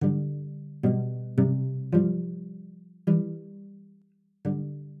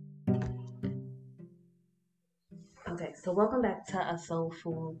right, so welcome back to a Soul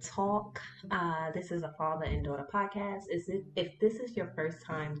Food Talk. This is a father and daughter podcast. If this is your first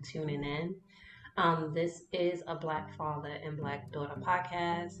time tuning in, this is a Black father and Black daughter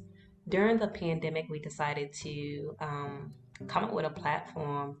podcast. During the pandemic, we decided to come up with a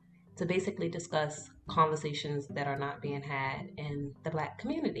platform to basically discuss conversations that are not being had in the Black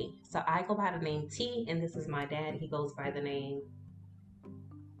community. So I go by the name T, and this is my dad. He goes by the name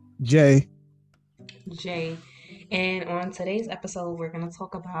Jay. Jay. And on today's episode, we're going to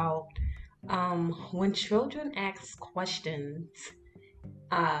talk about when children ask questions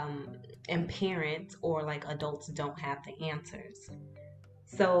um, and parents or like adults don't have the answers.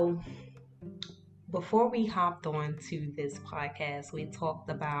 So, before we hopped on to this podcast, we talked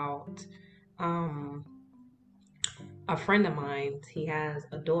about um, a friend of mine. He has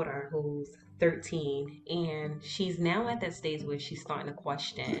a daughter who's 13, and she's now at that stage where she's starting to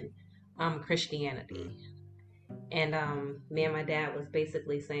question Christianity. And me and my dad was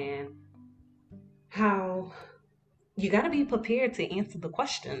basically saying how you got to be prepared to answer the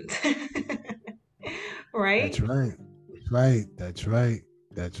questions, That's right? right. That's right. That's right.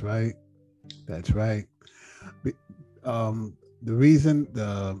 That's right. That's right. Be-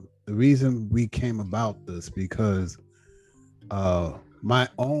 the reason we came about this because my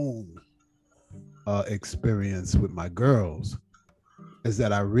own experience with my girls is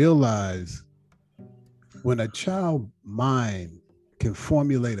that I realize when a child mind can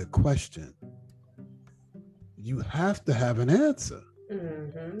formulate a question, you have to have an answer.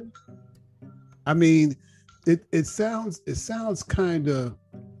 Mm-hmm. I mean, it sounds kind of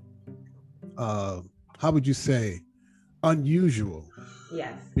uh, how would you say unusual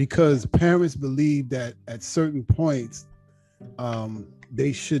Yes. because parents believe that at certain points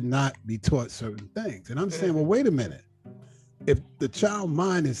they should not be taught certain things. And I'm saying, well, Mm-hmm. wait a minute. If the child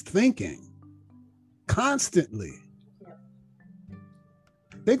mind is thinking constantly, Yep.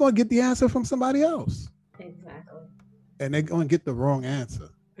 they're going to get the answer from somebody else, Exactly. and they're going to get the wrong answer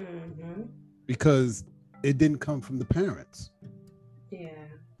Mm-hmm. because it didn't come from the parents. Yeah.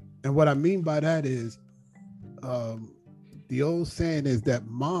 And what I mean by that is um, the old saying is that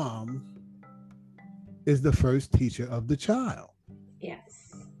mom is the first teacher of the child.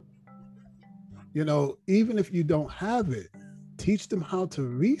 Yes. Even if you don't have it, teach them how to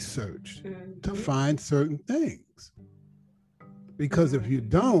research to Mm-hmm. find certain things. Because if you Mm-hmm.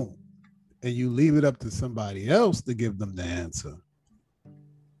 don't and you leave it up to somebody else to give them the answer,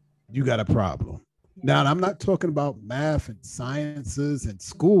 you got a problem. Now, Yeah. I'm not talking about math and sciences and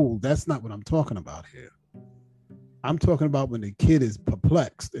school. That's not what I'm talking about here. I'm talking about when the kid is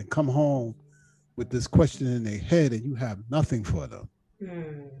perplexed and come home with this question in their head and you have nothing for them.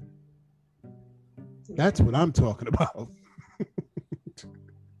 Mm. That's Yeah. what I'm talking about.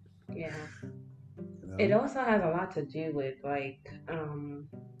 Yeah. you It know? also has a lot to do with like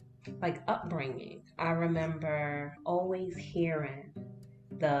upbringing. I remember always hearing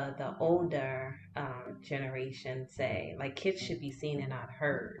the older generation say like kids should be seen and not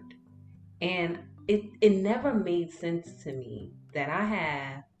heard, and it never made sense to me that I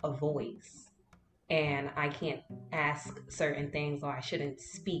have a voice and I can't ask certain things or I shouldn't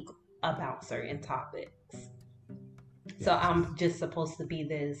speak about certain topics. So Yes. I'm just supposed to be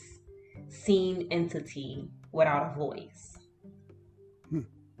this seen entity without a voice. Hmm.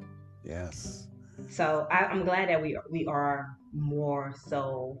 Yes. So I'm glad that we are more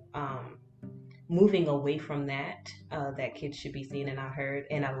so moving away from that, that kids should be seen and not heard,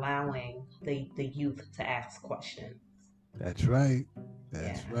 and allowing the youth to ask questions. That's right. Yeah.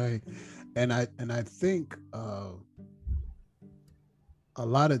 That's right. And I think a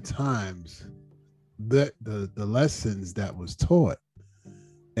lot of times the lessons that was taught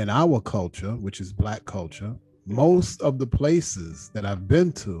in our culture, which is Black culture, Mm-hmm. most of the places that I've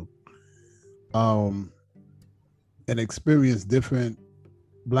been to um, and experienced different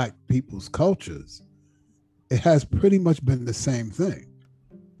Black people's cultures, it has pretty much been the same thing.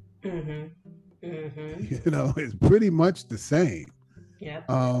 Mm-hmm. Mm-hmm. It's pretty much the same. Yep.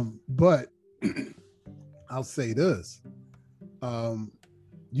 But I'll say this: um,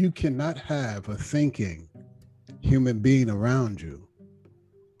 you cannot have a thinking human being around you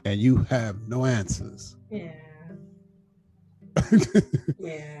and you have no answers. Yeah. it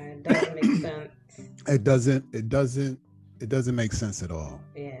Yeah. It doesn't make sense. doesn't. It doesn't. It doesn't make sense at all.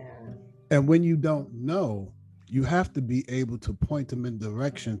 Yeah. And when you don't know, you have to be able to point them in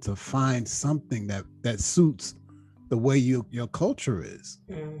direction to find something that suits the way your culture is.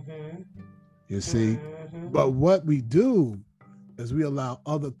 Mm-hmm. You see, Mm-hmm. but what we do is we allow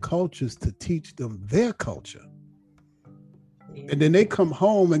other cultures to teach them their culture, and then Yeah. they come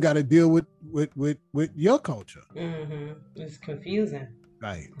home and got to deal with your culture. It's confusing.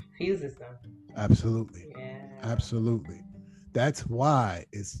 Right. Confuses them. Absolutely. Yeah. Absolutely. That's why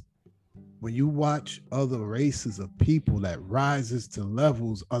it's when you watch other races of people that rises to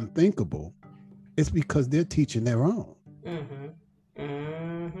levels unthinkable, it's because they're teaching their own. Mhm.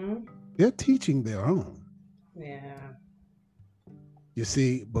 Mhm. They're teaching their own. Yeah. You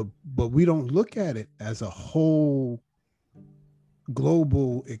see, but we don't look at it as a whole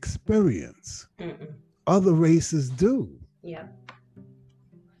global experience. Mm-mm. Other races do. Yep.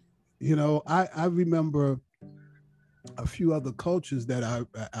 I remember a few other cultures that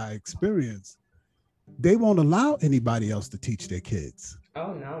I experienced. They won't allow anybody else to teach their kids.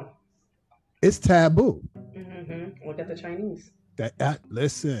 Oh no. It's taboo. Look at the Chinese.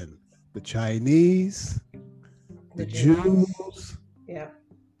 Listen, the Chinese, The the Jews. Jews, Yep.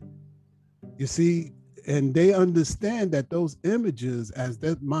 you see, and they understand that those images, as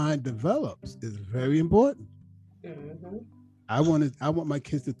their mind develops, is very important. Mhm. I want my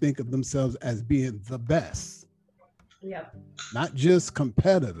kids to think of themselves as being the best, Yep. not just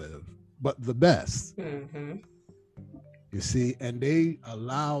competitive, but the best. Mhm. You see, and they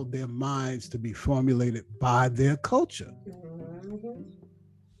allow their minds to be formulated by their culture. Mhm.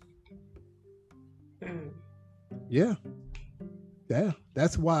 Mm. Yeah, yeah.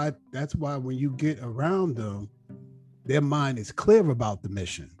 That's why when you get around them, their mind is clear about the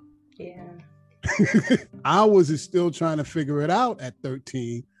mission. Yeah. Ours is still trying to figure it out at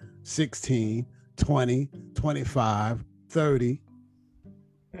 13, 16, 20, 25, 30.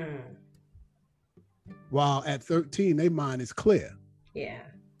 Mm. While at 13, their mind is clear. Yeah.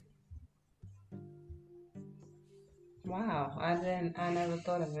 Wow. I never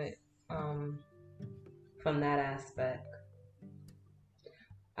thought of it um from that aspect.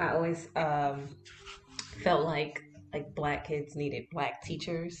 I always felt like black kids needed black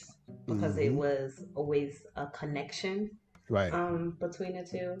teachers because it Mm-hmm. was always a connection Right. between the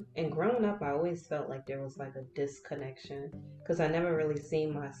two. And growing up, I always felt like there was like a disconnection because I never really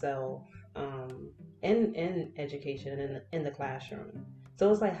seen myself in education in the classroom.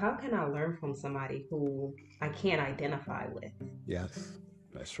 So it's like, how can I learn from somebody who I can't identify with? Yes.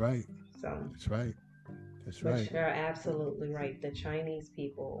 That's right. So, That's right. That's right. but you're absolutely right. The Chinese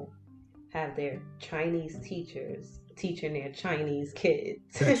people have their Chinese teachers teaching their Chinese kids.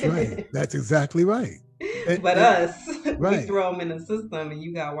 That's right. That's exactly right. But us, we Right. throw them in the system, and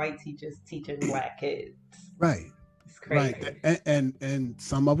you got white teachers teaching black kids. Right. It's Right. crazy. And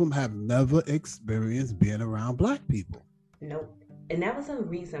some of them have never experienced being around black people. Nope. And that was a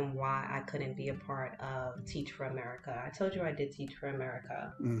reason why I couldn't be a part of Teach for America. I told you I did Teach for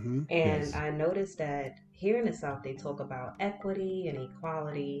America. Mm-hmm. And Yes. I noticed that here in the South, they talk about equity and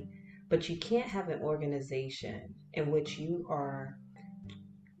equality, but you can't have an organization in which you are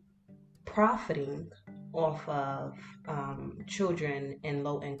profiting off of children in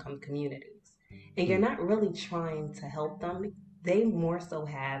low income communities. And you're Mm. not really trying to help them. They more so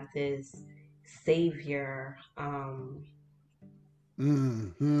have this savior.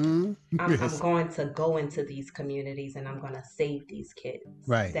 Mm-hmm. I'm Yes. going to go into these communities and I'm going to save these kids.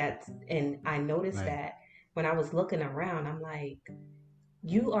 Right. And I noticed Right. that when I was looking around, I'm like,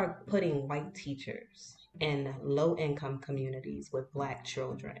 you are putting white teachers in low income communities with black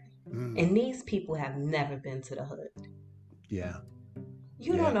children. Mm. And these people have never been to the hood. Yeah.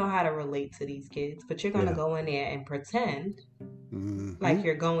 You don't Yeah. know how to relate to these kids, but you're going to Yeah. go in there and pretend Mm-hmm. like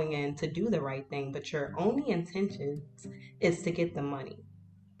you're going in to do the right thing, but your only intention is to get the money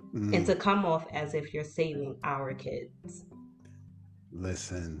and Mm. to come off as if you're saving our kids.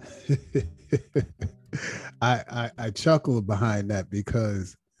 Listen, I chuckle behind that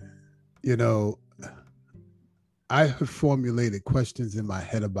because you know I have formulated questions in my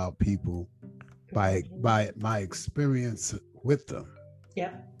head about people Mm-hmm. by my experience with them.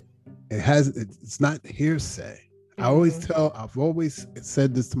 Yep. It's not hearsay. Mm-hmm. I've always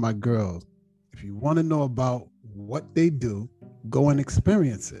said this to my girls. If you want to know about what they do, go and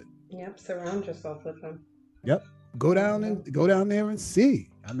experience it. Yep. Surround yourself with them. Yep. Mm-hmm. Go down there and see.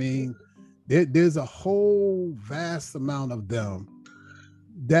 I mean, there's a whole vast amount of them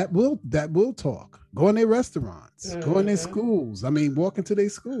that will talk. Go in their restaurants, go in their Mm-hmm. schools. I mean, walk into their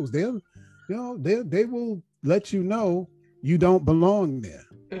schools. They will let you know you don't belong there.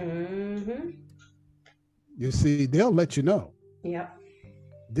 Mm-hmm. You see, they'll let you know. Yep.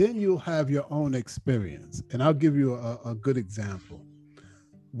 Then you'll have your own experience. And I'll give you a good example.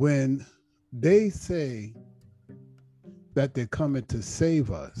 When they say that they're coming to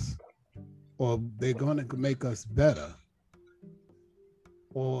save us, or they're going to make us better,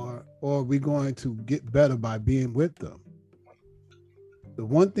 or we're going to get better by being with them. the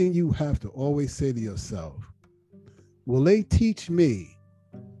one thing you have to always say to yourself, will they teach me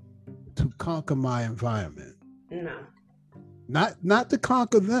to conquer my environment? No. Not to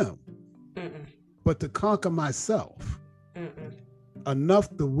conquer them, Mm-mm. but to conquer myself. Mm-mm.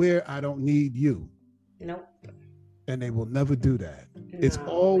 Enough to where I don't need you. Nope. And they will never do that. No, It's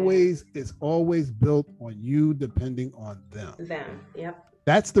always built on you depending on them. Them. Yep.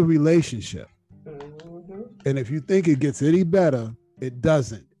 That's the relationship. Mm-hmm. And if you think it gets any better, it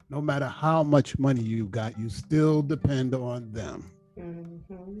doesn't. No matter how much money you got, you still depend on them.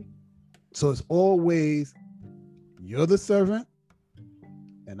 Mm-hmm. So it's always, you're the servant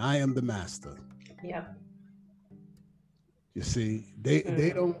and I am the master. Yep. You see,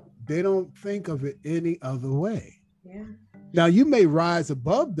 they don't think of it any other way. Yeah. Now you may rise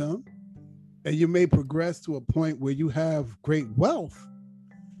above them and you may progress to a point where you have great wealth.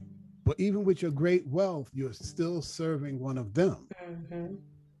 But even with your great wealth, you're still serving one of them. Mm-hmm.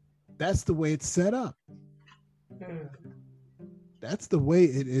 That's the way it's set up. Mm. That's the way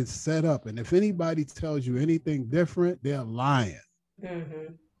it is set up. And if anybody tells you anything different, they're lying.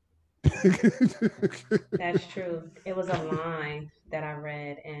 Mm-hmm. That's true. It was a line that I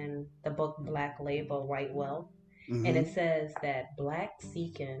read in the book Black Labor, White Wealth. Mm-hmm. And it says that blacks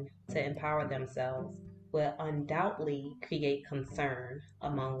seeking to empower themselves will undoubtedly create concern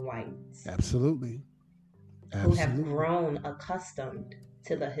among whites. Absolutely. Who have grown accustomed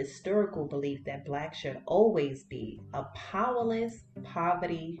to the historical belief that blacks should always be a powerless,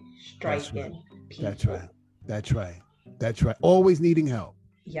 poverty-stricken people. That's right. Always needing help.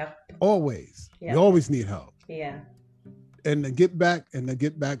 Yep. Always. Yep. You always need help. Yeah. And to get back to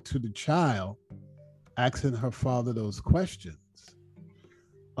the child asking her father those questions,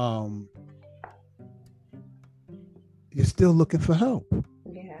 you're still looking for help.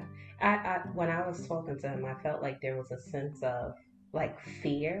 Yeah. I when I was talking to him, I felt like there was a sense of like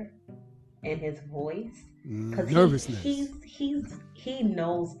fear in his voice, because nervousness. He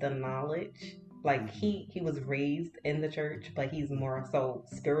knows the knowledge. Like he was raised in the church, but he's more so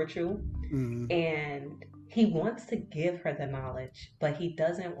spiritual, and he wants to give her the knowledge, but he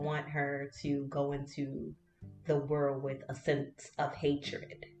doesn't want her to go into the world with a sense of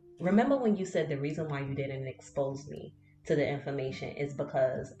hatred. Remember when you said the reason why you didn't expose me to the information is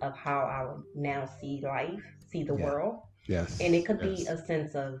because of how I now see life, see the world? Yes. And it could be a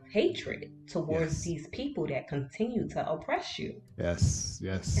sense of hatred towards these people that continue to oppress you. Yes.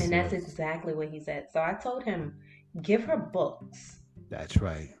 And that's exactly what he said. So I told him, give her books. That's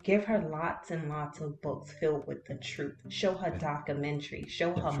right. Give her lots and lots of books filled with the truth. Show her documentaries.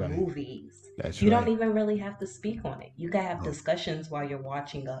 Show her movies. You don't even really have to speak on it. You can have discussions while you're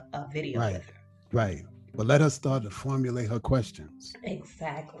watching a video with her. Right. But let her start to formulate her questions.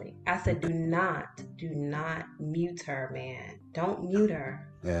 Exactly. I said, do not mute her, man. Don't mute her.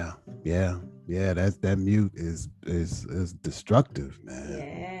 Yeah. That mute is destructive, man.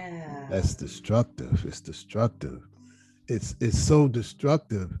 Yeah. That's destructive. It's destructive. It's so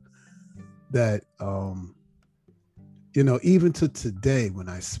destructive that even to today when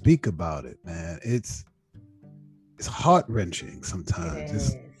I speak about it, man, it's heart-wrenching sometimes.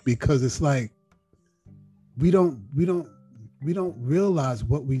 It's because it's like we don't realize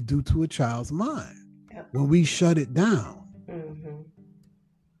what we do to a child's mind when we shut it down. Mm-hmm.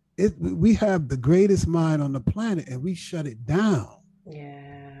 We have the greatest mind on the planet and we shut it down.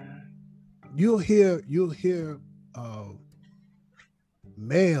 Yeah. You'll hear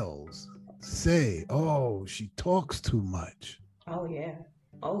males say, "Oh, she talks too much." Oh yeah.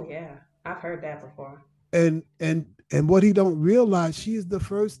 I've heard that before. And what he don't realize, she is the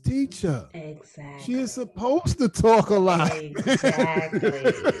first teacher. Exactly. She is supposed to talk a lot.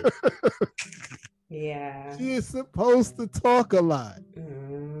 Exactly. Yeah. She is supposed to talk a lot.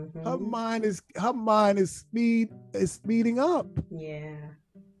 Mm-hmm. Her mind is speeding up. Yeah.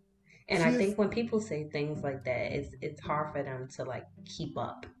 And I think when people say things like that, it's hard for them to like keep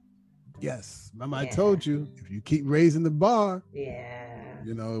up. Yes. Remember I told you, if you keep raising the bar,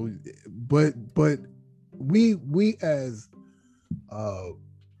 but we as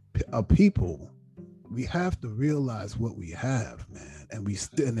a people, we have to realize what we have, man, and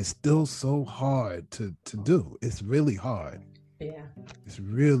it's still so hard to do. It's really hard. Yeah. It's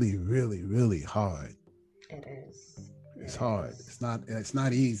really, really, really hard. It is. It's hard. It's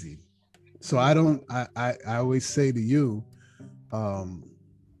not easy. So I always say to you,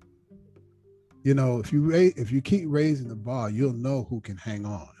 if you keep raising the bar, you'll know who can hang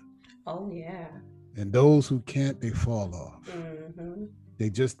on. Oh yeah. And those who can't, they fall off. Mm-hmm. They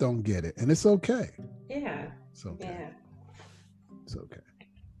just don't get it, and it's okay. Yeah. It's okay. Yeah. It's okay.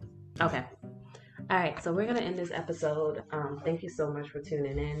 Okay. All right, so we're gonna end this episode. Thank you so much for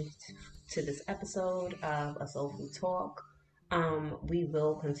tuning in to this episode of A Soul Food Talk. We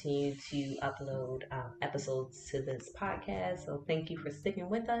will continue to upload episodes to this podcast. So thank you for sticking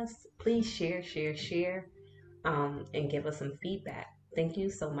with us. Please share, and give us some feedback. Thank you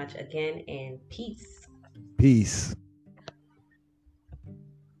so much again, and peace. Peace.